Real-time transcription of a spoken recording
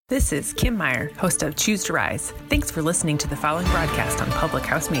This is Kim Meyer, host of Choose to Rise. Thanks for listening to the following broadcast on Public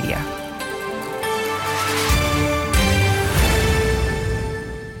House Media.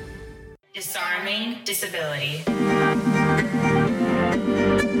 Disarming disability.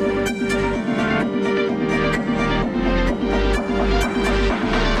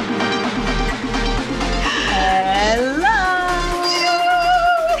 Hello!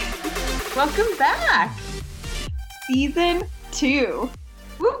 Welcome back. Season 2.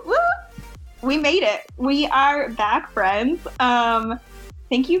 Woo, woo. We made it. We are back, friends.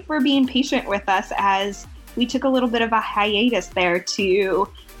 Thank you for being patient with us as we took a little bit of a hiatus there to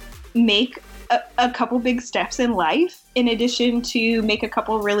make a couple big steps in life, in addition to make a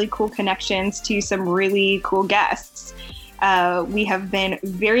couple really cool connections to some really cool guests. We have been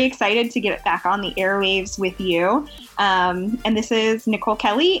very excited to get back on the airwaves with you. And this is Nicole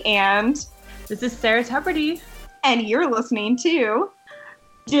Kelly, and this is Sarah Tuberty. And you're listening to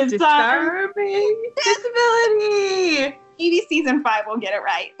Disarming Disability. Maybe season 5 will get it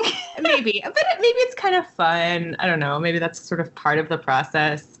right. Maybe it's kind of fun. I don't know. Maybe that's sort of part of the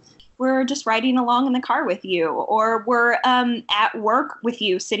process. We're just riding along in the car with you, or we're at work with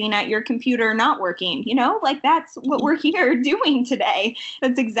you, sitting at your computer not working. You know, like that's what we're here doing today.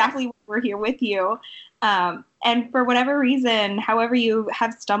 That's exactly what we're here with you. And for whatever reason, however you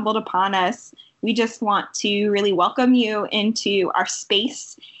have stumbled upon us, we just want to really welcome you into our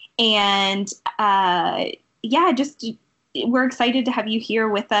space. And we're excited to have you here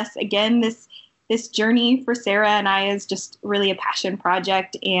with us again. This journey for Sarah and I is just really a passion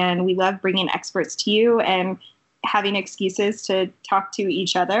project, and we love bringing experts to you and having excuses to talk to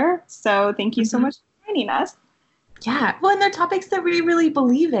each other. So thank you so much for joining us. Yeah, well, and they're topics that we really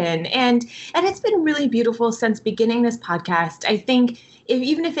believe in. And it's been really beautiful since beginning this podcast. I think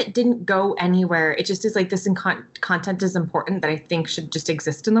even if it didn't go anywhere, it just is like this content is important that I think should just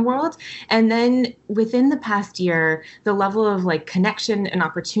exist in the world. And then within the past year, the level of like connection and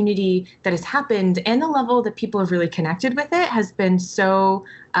opportunity that has happened and the level that people have really connected with it has been so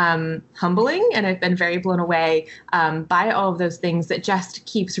humbling. And I've been very blown away by all of those things that just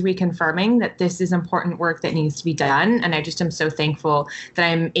keeps reconfirming that this is important work that needs to be done. And I just am so thankful that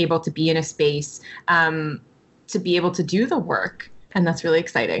I'm able to be in a space to be able to do the work. And that's really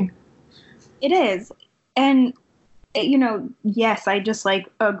exciting. It is. And, you know, yes, I just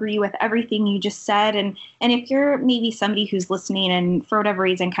agree with everything you just said. And if you're maybe somebody who's listening and for whatever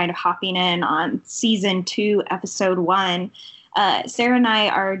reason kind of hopping in on season 2, episode 1, Sarah and I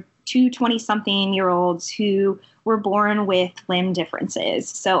are two 20-something-year-olds who were born with limb differences.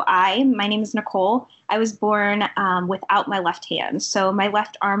 So my name is Nicole. I was born without my left hand. So my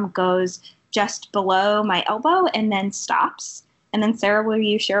left arm goes just below my elbow and then stops. And then Sarah, will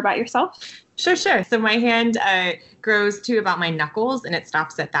you share about yourself? Sure. So my hand grows to about my knuckles and it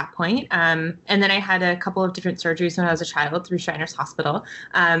stops at that point. And then I had a couple of different surgeries when I was a child through Shriners Hospital.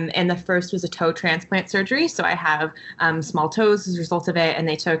 And the first was a toe transplant surgery. So I have small toes as a result of it. And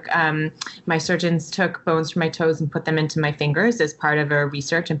they my surgeons took bones from my toes and put them into my fingers as part of a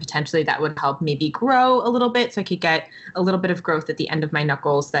research. And potentially that would help maybe grow a little bit so I could get a little bit of growth at the end of my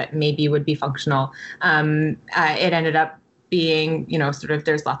knuckles that maybe would be functional. It ended up being,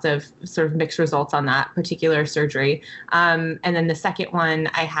 there's lots of sort of mixed results on that particular surgery. And then the second one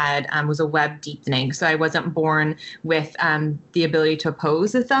I had was a web deepening. So I wasn't born with the ability to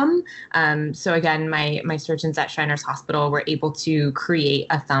oppose a thumb. So again, my surgeons at Shriners Hospital were able to create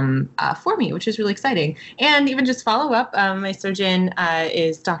a thumb for me, which is really exciting. And even just follow up, my surgeon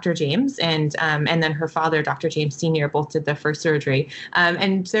is Dr. James, and then her father, Dr. James Sr., both did the first surgery.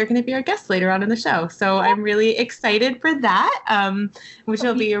 And they're going to be our guests later on in the show. So I'm really excited for that. Which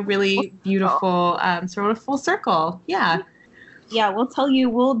will be a really beautiful sort of full circle. Yeah,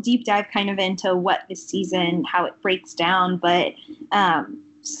 we'll deep dive kind of into what this season, how it breaks down, but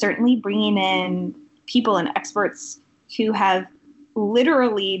certainly bringing in people and experts who have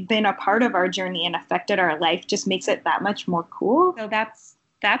literally been a part of our journey and affected our life just makes it that much more cool. So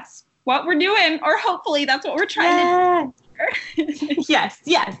that's what we're doing, or hopefully that's what we're trying to do. Yes,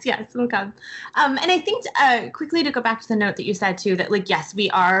 it'll come. And I think quickly to go back to the note that you said too, that yes, we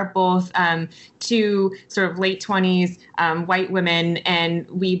are both two sort of late 20s white women, and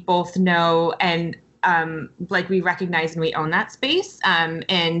we both know and like we recognize and we own that space, and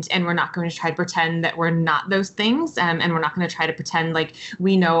we're not going to try to pretend that we're not those things, and we're not going to try to pretend like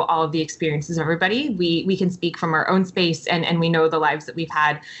we know all of the experiences of everybody. We can speak from our own space, and we know the lives that we've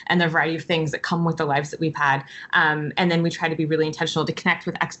had and the variety of things that come with the lives that we've had, and then we try to be really intentional to connect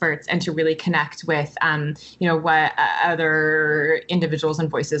with experts and to really connect with what other individuals and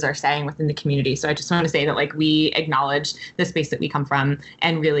voices are saying within the community. So I just want to say that like we acknowledge the space that we come from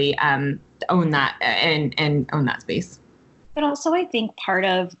and really own that and own that space. But also I think part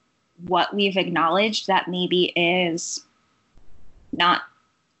of what we've acknowledged that maybe is not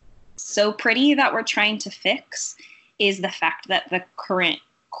so pretty that we're trying to fix is the fact that the current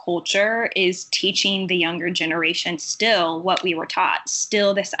culture is teaching the younger generation still what we were taught,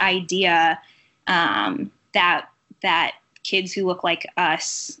 still this idea that kids who look like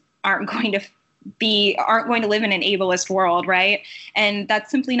us aren't going to live in an ableist world, right? And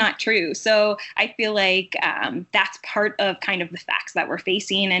that's simply not true. So I feel like that's part of kind of the facts that we're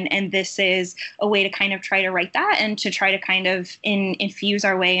facing. And this is a way to kind of try to write that and to try to kind of infuse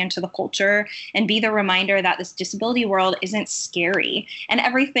our way into the culture and be the reminder that this disability world isn't scary. And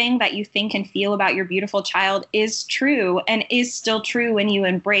everything that you think and feel about your beautiful child is true and is still true when you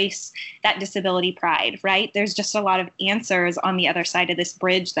embrace that disability pride, right? There's just a lot of answers on the other side of this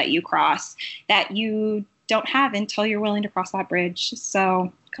bridge that you cross that you don't have until you're willing to cross that bridge.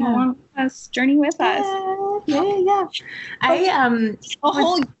 So come along with us, journey with us. Yeah. A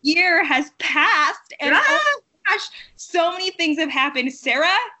whole year has passed, and oh my gosh, so many things have happened.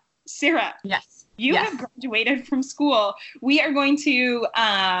 Sarah, yes. You have graduated from school. We are going to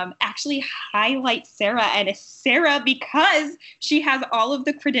actually highlight Sarah, and Sarah, because she has all of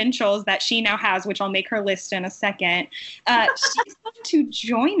the credentials that she now has, which I'll make her list in a second. She's going to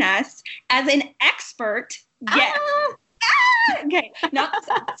join us as an expert guest. Okay, not this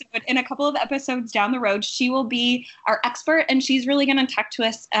episode. In a couple of episodes down the road, she will be our expert, and she's really going to talk to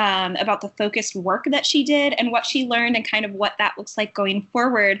us about the focused work that she did and what she learned and kind of what that looks like going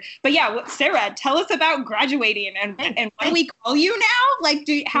forward. But yeah, Sarah, tell us about graduating and what do we call you now? Like,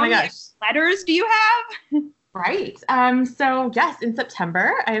 how many letters do you have? Right. So yes, in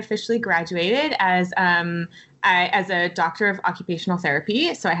September, I officially graduated as a doctor of occupational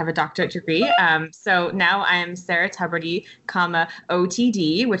therapy. So I have a doctorate degree. So now I'm Sarah Tuberty,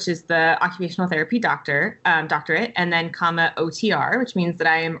 OTD, which is the occupational therapy doctorate, and then OTR, which means that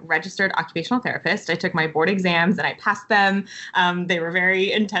I am registered occupational therapist. I took my board exams and I passed them. They were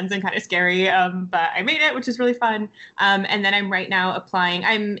very intense and kind of scary, but I made it, which is really fun. And then I'm right now applying.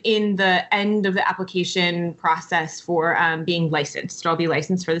 I'm in the end of the application process for being licensed. So I'll be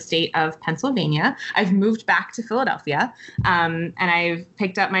licensed for the state of Pennsylvania. I've moved back to Philadelphia, and I've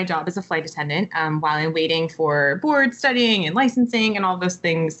picked up my job as a flight attendant while I'm waiting for board studying and licensing and all those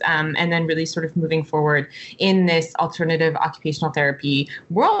things, and then really sort of moving forward in this alternative occupational therapy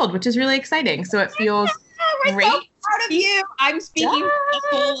world, which is really exciting. So it feels we're great. So proud of you. I'm speaking for the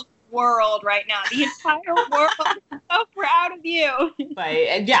whole world right now. The entire world is so proud of you.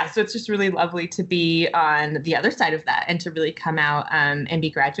 But yeah, so it's just really lovely to be on the other side of that and to really come out and be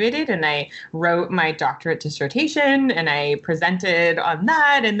graduated. And I wrote my doctorate dissertation and I presented on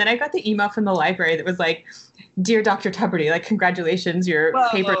that. And then I got the email from the library that was like, "Dear Dr. Tuberty, like, congratulations, your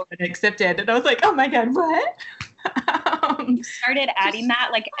paper's been accepted." And I was like, oh my God, what? You started adding that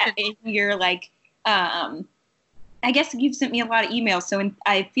like in your I guess you've sent me a lot of emails, so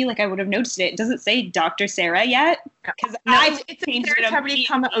I feel like I would have noticed it. Does it say Dr. Sarah yet? Because it's Sarah Tuberty,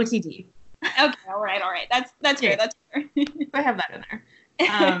 OTD. Okay, all right. That's fair. That's fair. I have that in there.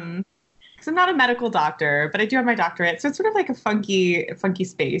 Because I'm not a medical doctor, but I do have my doctorate, so it's sort of like a funky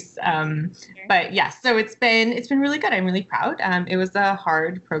space. But yes, so it's been really good. I'm really proud. It was a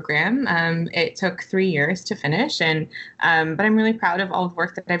hard program. It took 3 years to finish, and but I'm really proud of all the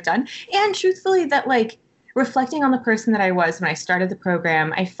work that I've done. And truthfully, that like, reflecting on the person that I was when I started the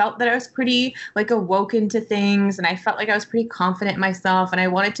program, I felt that I was pretty like awoken to things, and I felt like I was pretty confident in myself, and I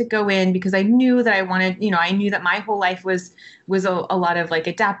wanted to go in because I knew that I knew that my whole life was a lot of like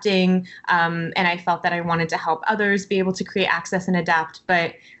adapting, and I felt that I wanted to help others be able to create access and adapt.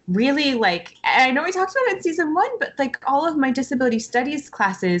 But really, like, I know we talked about it in season 1, but like all of my disability studies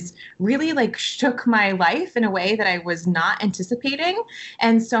classes really like shook my life in a way that I was not anticipating.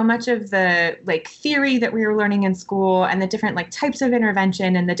 And so much of the like theory that we we were learning in school and the different like types of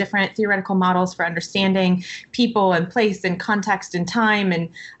intervention and the different theoretical models for understanding people and place and context and time and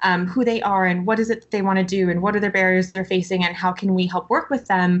who they are and what is it that they want to do and what are the barriers they're facing and how can we help work with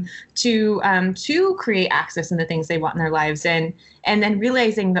them to create access in the things they want in their lives. And then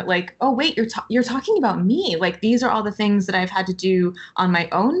realizing that like, oh, wait, you're talking about me. Like, these are all the things that I've had to do on my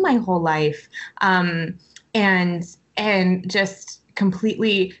own my whole life. And just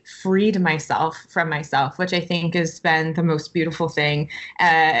completely freed myself from myself, which I think has been the most beautiful thing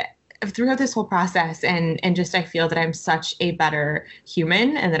throughout this whole process. And just, I feel that I'm such a better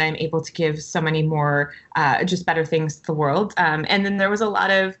human and that I'm able to give so many more just better things to the world. And then there was a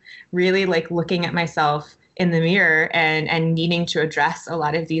lot of really like looking at myself in the mirror and needing to address a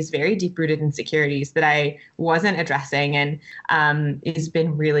lot of these very deep-rooted insecurities that I wasn't addressing. And it's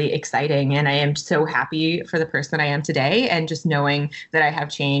been really exciting. And I am so happy for the person I am today, and just knowing that I have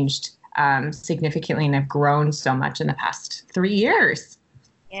changed significantly and I've grown so much in the past 3 years.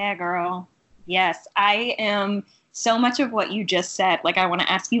 Yeah, girl. Yes, I am. So much of what you just said, like I want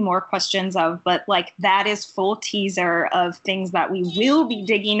to ask you more questions of, but like that is full teaser of things that we will be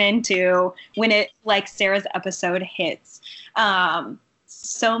digging into when it like Sarah's episode hits.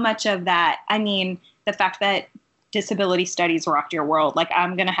 So much of that. I mean, the fact that disability studies rocked your world, like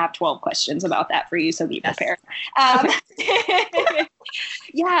I'm going to have 12 questions about that for you. So be prepared.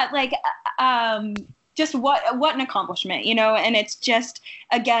 Yeah. Like, just what an accomplishment, you know? And it's just,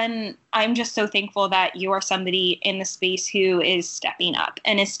 again, I'm just so thankful that you are somebody in the space who is stepping up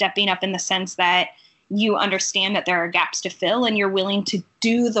in the sense that you understand that there are gaps to fill and you're willing to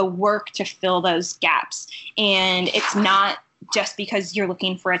do the work to fill those gaps. And it's not just because you're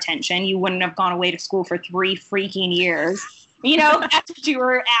looking for attention. You wouldn't have gone away to school for 3 freaking years. You know, that's what you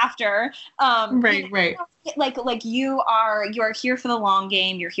were after. Right. Like you're here for the long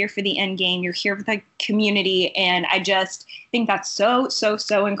game. You're here for the end game. You're here for the community. And I just think that's so, so,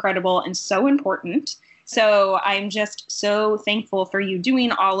 so incredible and so important. So I'm just so thankful for you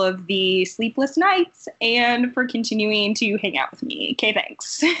doing all of the sleepless nights and for continuing to hang out with me. Okay,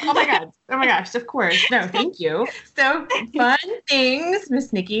 thanks. Oh my gosh, of course. No, thank you. So fun things,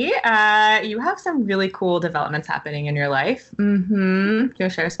 Miss Nikki. You have some really cool developments happening in your life. Mm-hmm. Can you want to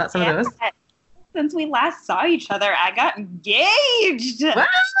share us about some of those? Since we last saw each other, I got engaged. What?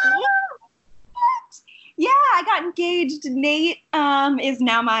 Yeah, I got engaged. Nate is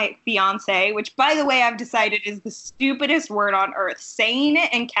now my fiance, which, by the way, I've decided is the stupidest word on earth. Saying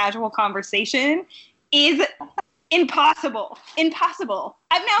it in casual conversation is impossible. Impossible.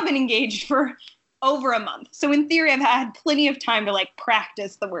 I've now been engaged for over a month. So in theory, I've had plenty of time to like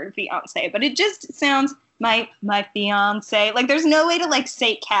practice the word fiance, but it just sounds my fiance. Like there's no way to like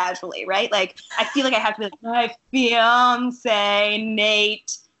say it casually, right? Like I feel like I have to be like, my fiance,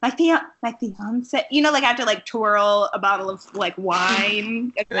 Nate. My fiance, you know, like I have to like twirl a bottle of like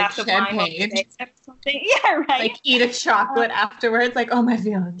wine, a glass of champagne. Wine or something. Yeah, right. Like eat a chocolate afterwards. Like, oh, my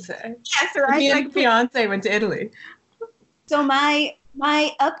fiance. Yes, right. Me and fiance went to Italy. So my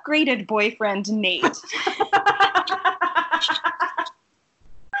upgraded boyfriend Nate.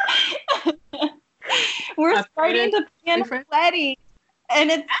 We're starting to plan a wedding,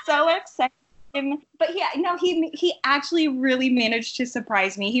 and it's so exciting. But yeah, no, he actually really managed to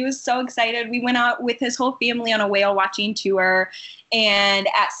surprise me. He was so excited. We went out with his whole family on a whale watching tour, and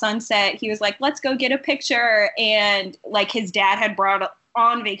at sunset he was like, let's go get a picture. And like his dad had brought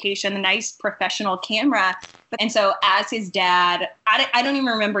on vacation a nice professional camera, and so as his dad, I don't even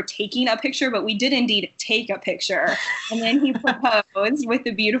remember taking a picture, but we did indeed take a picture. And then he proposed with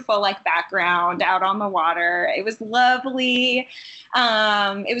the beautiful like background out on the water. It was lovely.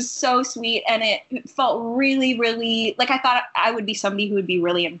 It was so sweet, and it felt really, really like I thought I would be somebody who would be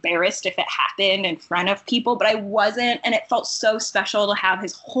really embarrassed if it happened in front of people, but I wasn't. And it felt so special to have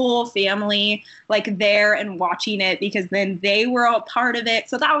his whole family like there and watching it, because then they were all part of it.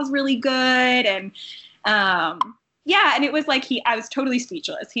 So that was really good. And yeah, and it was like I was totally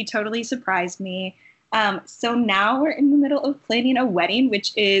speechless. He totally surprised me. So now we're in the middle of planning a wedding,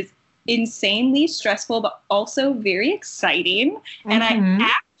 which is insanely stressful, but also very exciting. Mm-hmm. And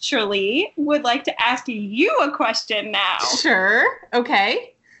I actually would like to ask you a question now. Sure.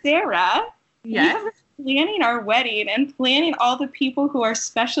 Okay. Sarah. Yes. Planning our wedding and planning all the people who are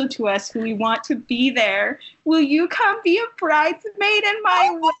special to us, who we want to be there. Will you come be a bridesmaid in my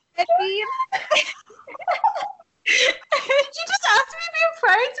wedding? Did you just ask me to be a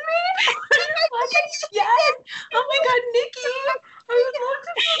bridesmaid? Yes. Oh my God, Nikki. I would love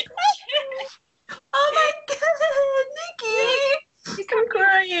to be a bridesmaid. Oh my God, Nikki. I'm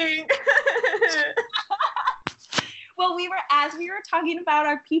crying. Well, as we were talking about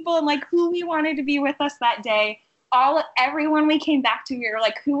our people and like who we wanted to be with us that day, everyone we came back to, we were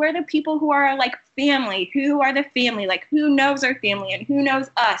like, who are the people who are like family? Who are the family? Like, who knows our family and who knows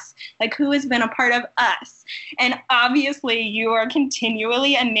us? Like, who has been a part of us? And obviously, you are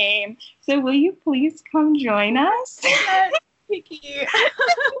continually a name. So will you please come join us? Nikki.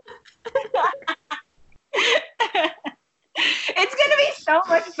 It's going to be so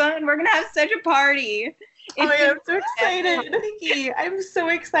much fun. We're going to have such a party. Oh my God, I'm so excited. Nikki, I'm so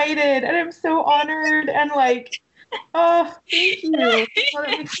excited and I'm so honored and like, oh, thank you. Oh, that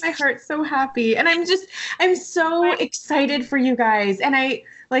makes my heart so happy. And I'm so excited for you guys. And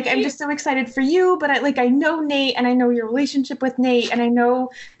I'm just so excited for you, but I know Nate and I know your relationship with Nate and I know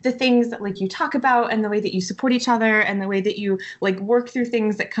the things that like you talk about and the way that you support each other and the way that you like work through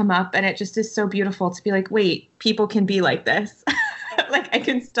things that come up. And it just is so beautiful to be like, wait, people can be like this. Like I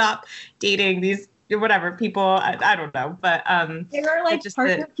can stop dating these whatever people, I don't know, but there are like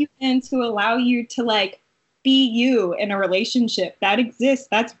parts of humans who allow you to like be you in a relationship that exists,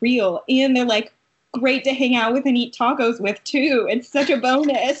 that's real, and they're like great to hang out with and eat tacos with too. It's such a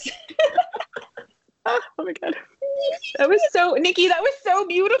bonus. Oh my God, that was so Nikki, that was so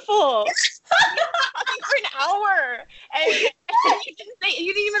beautiful. For an hour and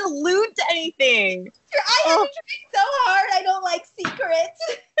you didn't even allude to anything. I have tried so hard. I don't like secrets.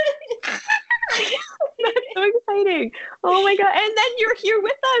 That's so exciting. Oh my God. And then you're here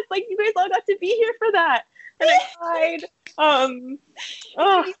with us. Like you guys all got to be here for that. And I cried. It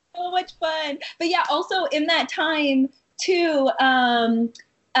was so much fun. But yeah, also in that time too,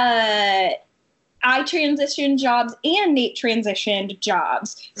 I transitioned jobs and Nate transitioned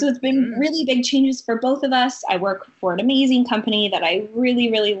jobs. So it's been really big changes for both of us. I work for an amazing company that I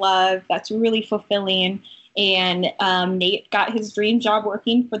really, really love. That's really fulfilling. And Nate got his dream job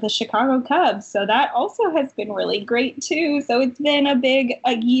working for the Chicago Cubs. So that also has been really great too. So it's been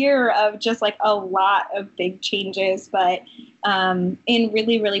a year of just like a lot of big changes, but in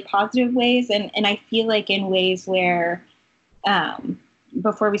really, really positive ways. And I feel like in ways where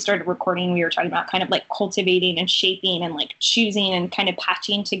before we started recording, we were talking about kind of like cultivating and shaping and like choosing and kind of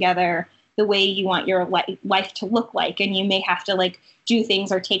patching together the way you want your life to look like. And you may have to like do things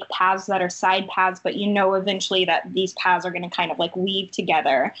or take paths that are side paths, but you know eventually that these paths are going to kind of like weave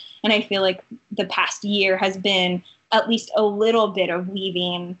together. And I feel like the past year has been at least a little bit of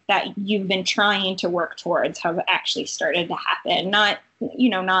weaving that you've been trying to work towards have actually started to happen. Not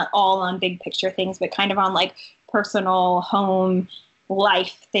all on big picture things, but kind of on like personal home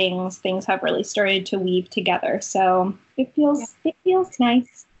life things have really started to weave together. So it feels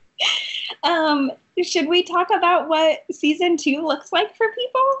nice. Should we talk about what season 2 looks like for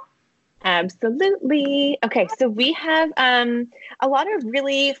people? Absolutely. Okay, so we have a lot of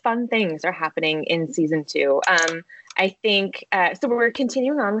really fun things are happening in season 2. I think, so we're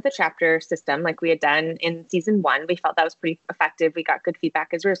continuing on with the chapter system like we had done in season 1. We felt that was pretty effective. We got good feedback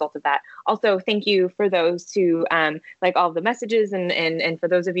as a result of that. Also, thank you for those who like all of the messages and for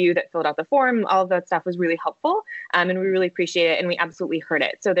those of you that filled out the form, all of that stuff was really helpful. And we really appreciate it. And we absolutely heard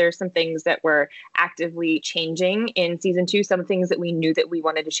it. So there's some things that we're actively changing in season 2, some things that we knew that we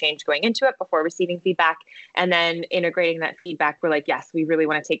wanted to change going into it before receiving feedback. And then integrating that feedback, we're like, yes, we really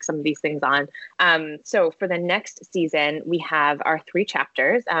want to take some of these things on. So for the next season, we have our 3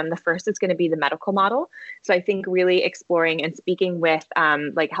 chapters. The first is going to be the medical model. So I think really exploring and speaking with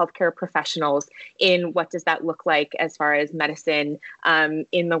like healthcare professionals in what does that look like as far as medicine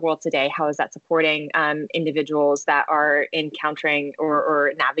in the world today? How is that supporting individuals that are encountering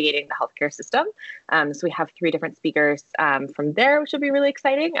or navigating the healthcare system? So we have 3 different speakers from there, which will be really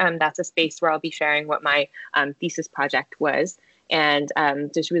exciting. That's a space where I'll be sharing what my thesis project was. And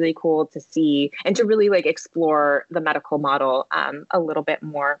just really cool to see and to really like explore the medical model a little bit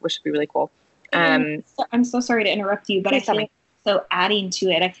more, which would be really cool. I'm so sorry to interrupt you, but I feel like so adding to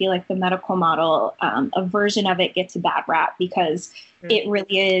it, I feel like the medical model, a version of it gets a bad rap because it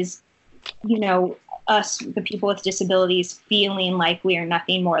really is, us, the people with disabilities, feeling like we are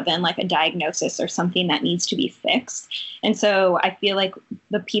nothing more than like a diagnosis or something that needs to be fixed. And so I feel like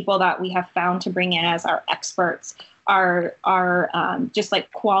the people that we have found to bring in as our experts are just like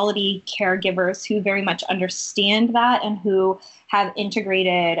quality caregivers who very much understand that and who have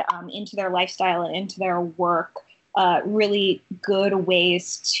integrated into their lifestyle and into their work really good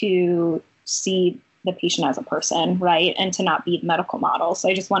ways to see the patient as a person, right? And to not be the medical model. So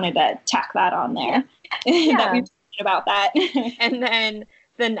I just wanted to tack that on there. Yeah. That we were talking about that. And then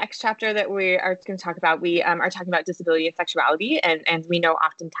the next chapter that we are going to talk about, we are talking about disability and sexuality. And we know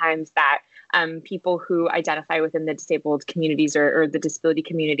oftentimes that people who identify within the disabled communities or the disability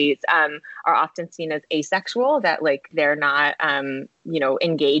communities are often seen as asexual, that like they're not,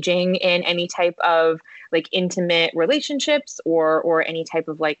 engaging in any type of like intimate relationships or any type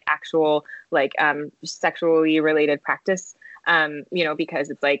of like actual like sexually related practice.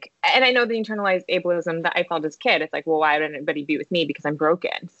 Because it's like, and I know the internalized ableism that I felt as a kid, it's like, well, why would anybody be with me? Because I'm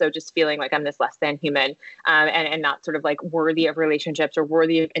broken. So just feeling like I'm this less than human, and not sort of like worthy of relationships or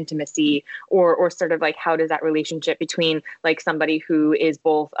worthy of intimacy, or sort of like, how does that relationship between like somebody who is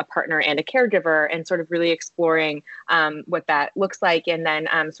both a partner and a caregiver, and sort of really exploring what that looks like. And then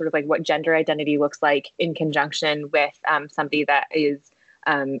sort of like what gender identity looks like in conjunction with somebody that is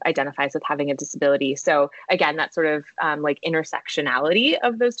identifies with having a disability. So again, that sort of like intersectionality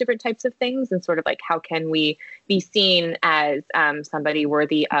of those different types of things, and sort of like, how can we be seen as somebody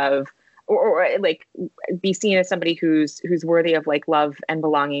worthy of, or like be seen as somebody who's worthy of like love and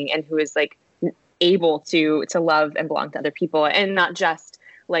belonging, and who is like able to love and belong to other people, and not just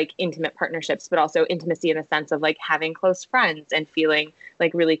like intimate partnerships, but also intimacy in the sense of like having close friends and feeling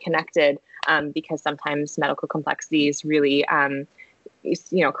like really connected, because sometimes medical complexities really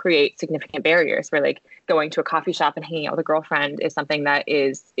create significant barriers, where like going to a coffee shop and hanging out with a girlfriend is something that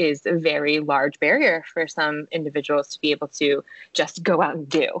is a very large barrier for some individuals to be able to just go out and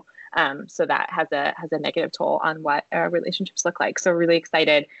do. So that has a negative toll on what relationships look like. So really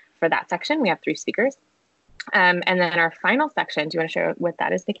excited for that section. We have 3 speakers. And then our final section, do you want to share what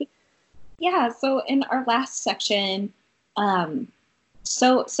that is, Nikki? Yeah, so in our last section,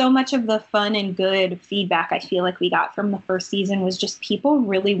 so much of the fun and good feedback I feel like we got from the first season was just people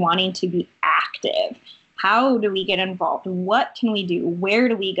really wanting to be active. How do we get involved? What can we do? Where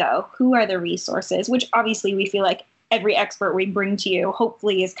do we go? Who are the resources? Which obviously we feel like every expert we bring to you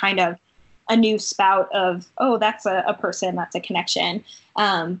hopefully is kind of a new spout of, oh, that's a person, that's a connection.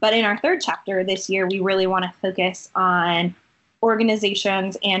 But in our 3rd chapter this year, we really want to focus on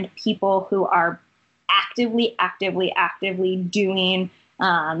organizations and people who are actively doing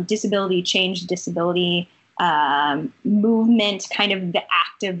disability change, disability movement, kind of the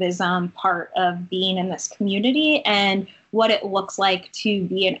activism part of being in this community, and what it looks like to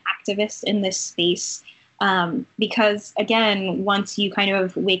be an activist in this space. Because again, once you kind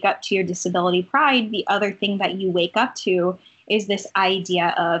of wake up to your disability pride, the other thing that you wake up to is this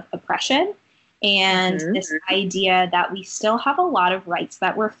idea of oppression, and this idea that we still have a lot of rights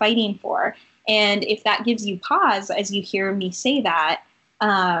that we're fighting for. And if that gives you pause as you hear me say that,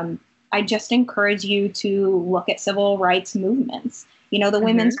 I just encourage you to look at civil rights movements. The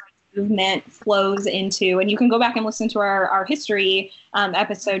women's rights movement flows into, and you can go back and listen to our history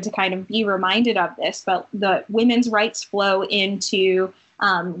episode to kind of be reminded of this, but the women's rights flow into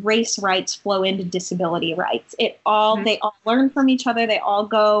race rights, flow into disability rights. They all learn from each other. They all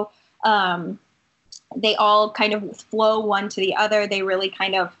go, they all kind of flow one to the other. They really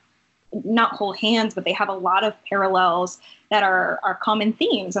kind of not hold hands, but they have a lot of parallels that are common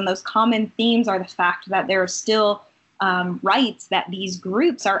themes. And those common themes are the fact that there are still rights that these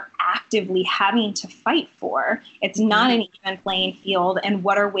groups are actively having to fight for. It's not an even playing field. And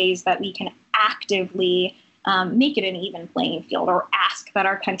what are ways that we can actively make it an even playing field, or ask that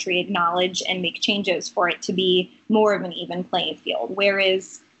our country acknowledge and make changes for it to be more of an even playing field? Where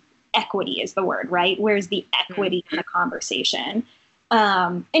is equity is the word, right? Where's the equity in the conversation?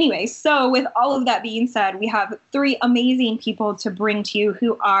 Anyway, so with all of that being said, we have 3 amazing people to bring to you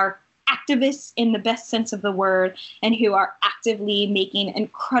who are activists in the best sense of the word, and who are actively making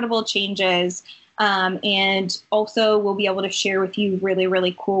incredible changes. And also we'll be able to share with you really,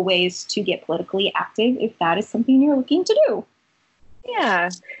 really cool ways to get politically active if that is something you're looking to do. Yeah.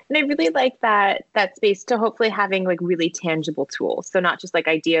 And I really like that space to hopefully having like really tangible tools. So not just like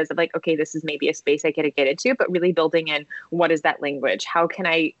ideas of like, okay, this is maybe a space I get to get into, but really building in, what is that language? How can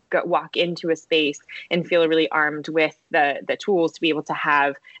I walk into a space and feel really armed with the tools to be able to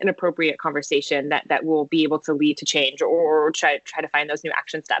have an appropriate conversation that will be able to lead to change, or try to find those new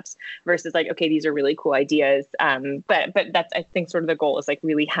action steps, versus like, okay, these are really cool ideas. But that's, I think, sort of the goal is like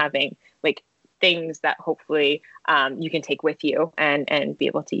really having like things that hopefully you can take with you and be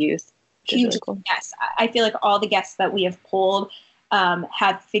able to use. Huge. Really cool. Yes. I feel like all the guests that we have pulled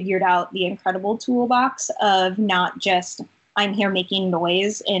have figured out the incredible toolbox of not just, I'm here making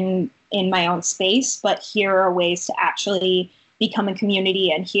noise in my own space, but here are ways to actually become a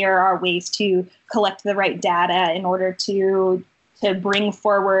community, and here are ways to collect the right data in order to bring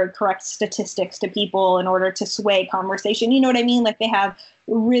forward correct statistics to people in order to sway conversation. You know what I mean? Like, they have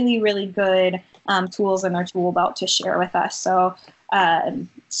really, really good tools in their tool belt to share with us. So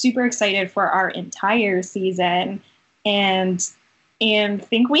super excited for our entire season. And and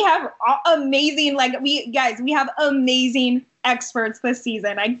think we have amazing, we have amazing experts this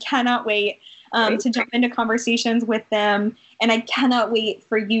season. I cannot wait to jump into conversations with them. And I cannot wait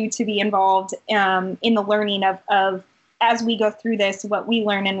for you to be involved in the learning of as we go through this, what we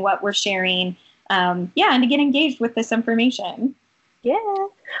learn and what we're sharing. And to get engaged with this information. Yeah.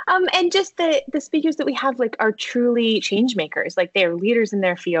 And just the speakers that we have are truly change makers. They're leaders in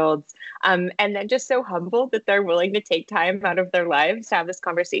their fields. And then just so humble that they're willing to take time out of their lives to have this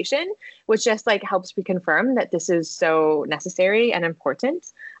conversation, which just helps reconfirm that this is so necessary and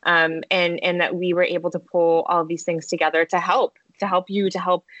important. And that we were able to pull all of these things together to help you, to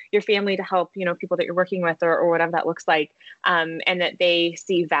help your family, to help, people that you're working with or whatever that looks like. And that they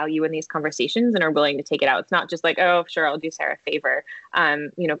see value in these conversations and are willing to take it out. It's not just oh, sure, I'll do Sarah a favor.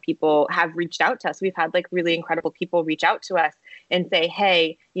 People have reached out to us. We've had really incredible people reach out to us and say,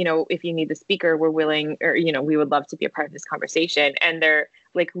 hey, if you need the speaker, we're willing, or, we would love to be a part of this conversation. And they're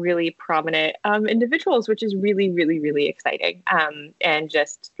really prominent individuals, which is really, really, really exciting. And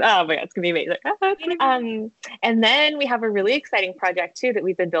just, oh my God, it's gonna be amazing. And then we have a really exciting project too that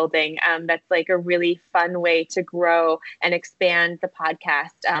we've been building that's a really fun way to grow and expand the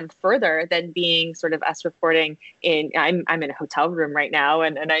podcast further than being sort of us reporting in, I'm in a hotel room right now,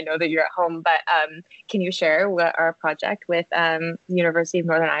 and I know that you're at home, but can you share what our project with University of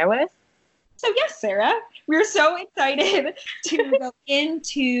Northern Iowa is? So yes, Sarah, we're so excited to go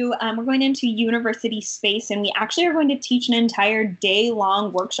into, we're going into university space, and we actually are going to teach an entire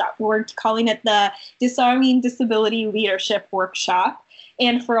day-long workshop. We're calling it the Disarming Disability Leadership Workshop.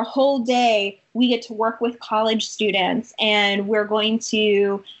 And for a whole day, we get to work with college students, and we're going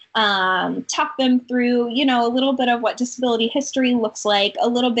to talk them through, a little bit of what disability history looks like, a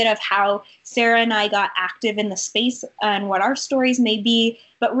little bit of how Sarah and I got active in the space and what our stories may be.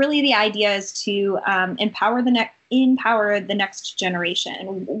 But really the idea is to empower the next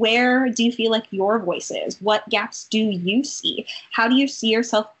generation. Where do you feel like your voice is? What gaps do you see? How do you see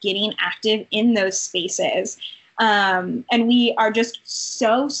yourself getting active in those spaces? And we are just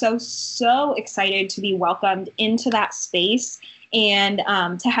so, so, so excited to be welcomed into that space. And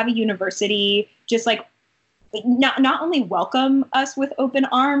to have a university just not only welcome us with open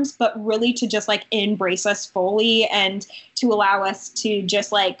arms, but really to just embrace us fully and to allow us to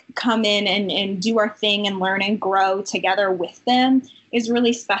just come in and do our thing and learn and grow together with them is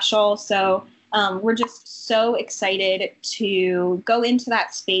really special. So we're just so excited to go into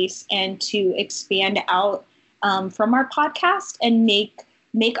that space and to expand out from our podcast and make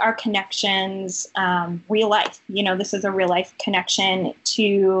our connections real life. This is a real life connection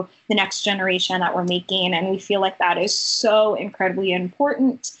to the next generation that we're making. And we feel like that is so incredibly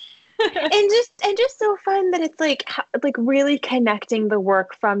important. and just so fun that it's really connecting the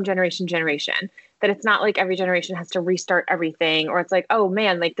work from generation to generation, that it's not every generation has to restart everything, or it's oh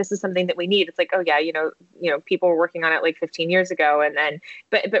man, this is something that we need. It's oh yeah, people were working on it 15 years ago, and then,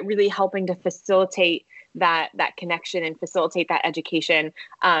 but really helping to facilitate that connection and facilitate that education,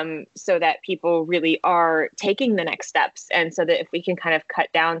 so that people really are taking the next steps. And so that if we can kind of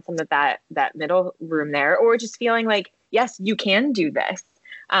cut down some of that middle room there, or just feeling yes, you can do this,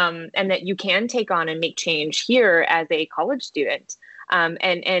 and that you can take on and make change here as a college student.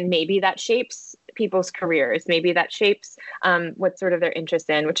 And maybe that shapes people's careers. Maybe that shapes what sort of their interest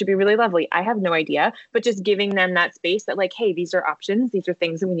in, which would be really lovely. I have no idea, but just giving them that space that hey, these are options. These are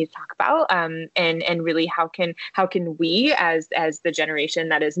things that we need to talk about. And really how can we as the generation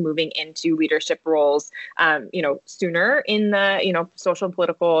that is moving into leadership roles, sooner in the, social,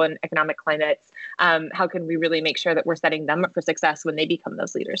 political and economic climates, how can we really make sure that we're setting them up for success when they become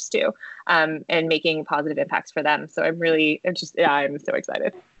those leaders too, and making positive impacts for them. So I'm so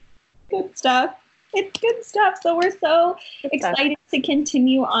excited. Good stuff. It's good stuff. So we're so excited to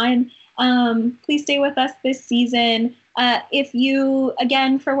continue on. Please stay with us this season. If you,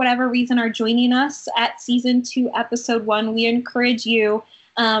 again, for whatever reason, are joining us at season 2, episode 1, we encourage you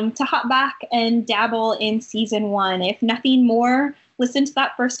to hop back and dabble in season 1. If nothing more, listen to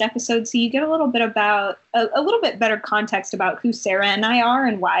that first episode so you get a little bit about a little bit better context about who Sarah and I are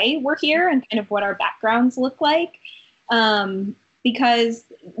and why we're here and kind of what our backgrounds look like. Because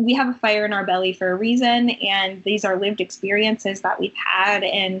we have a fire in our belly for a reason, and these are lived experiences that we've had,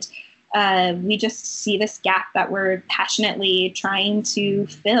 and we just see this gap that we're passionately trying to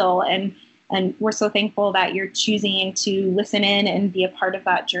fill, and we're so thankful that you're choosing to listen in and be a part of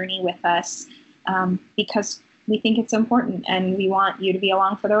that journey with us, because we think it's important, and we want you to be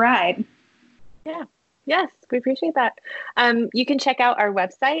along for the ride. Yeah. Yes, we appreciate that. You can check out our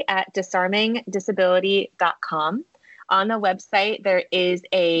website at disarmingdisability.com. On the website, there is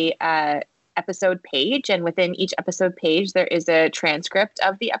a episode page. And within each episode page, there is a transcript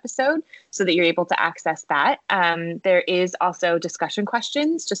of the episode so that you're able to access that. There is also discussion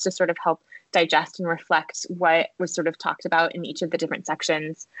questions just to sort of help digest and reflect what was sort of talked about in each of the different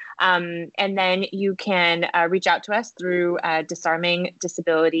sections. And then you can reach out to us through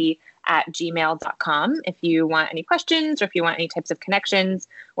disarmingdisability@gmail.com if you want any questions or if you want any types of connections,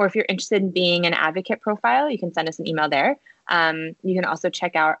 or if you're interested in being an advocate profile, you can send us an email there. You can also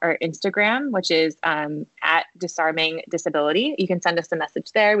check out our Instagram, which is at Disarming Disability. You can send us a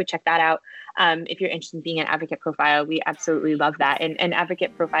message there. We check that out. If you're interested in being an advocate profile, we absolutely love that. And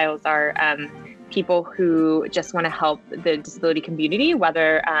advocate profiles are people who just want to help the disability community,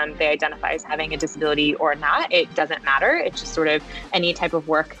 whether they identify as having a disability or not. It doesn't matter. It's just sort of any type of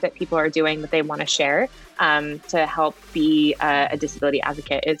work that people are doing that they want to share to help be a disability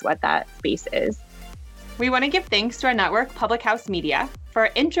advocate is what that space is. We want to give thanks to our network, Public House Media. For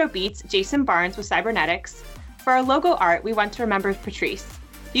our intro beats, Jason Barnes with Cybernetics. For our logo art, we want to remember Patrice.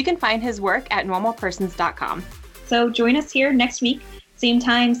 You can find his work at normalpersons.com. So join us here next week, same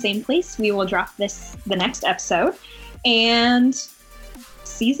time, same place. We will drop the next episode. And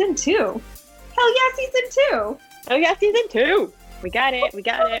season 2. Hell yeah, season 2. Oh yeah, season 2. We got it.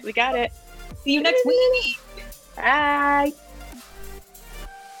 See you next week. Bye.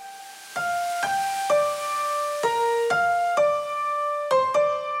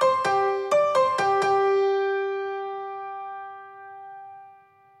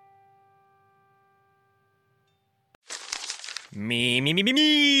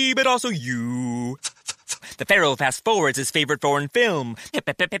 Me, but also you. The Pharaoh fast forwards his favorite foreign film,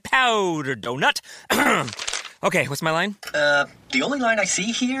 Powder Donut. Okay, what's my line? The only line I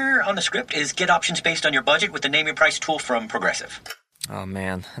see here on the script is get options based on your budget with the Name Your Price tool from Progressive. Oh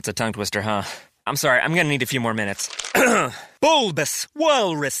man, that's a tongue twister, huh? I'm sorry, I'm gonna need a few more minutes. Bulbous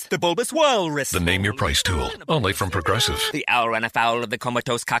Walrus, the Bulbous Walrus. The Name Your Price tool, only from Progressive. The owl ran afoul of the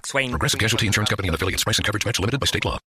comatose coxswain. Progressive Casualty Insurance Company and affiliates. Price and coverage match limited by state law.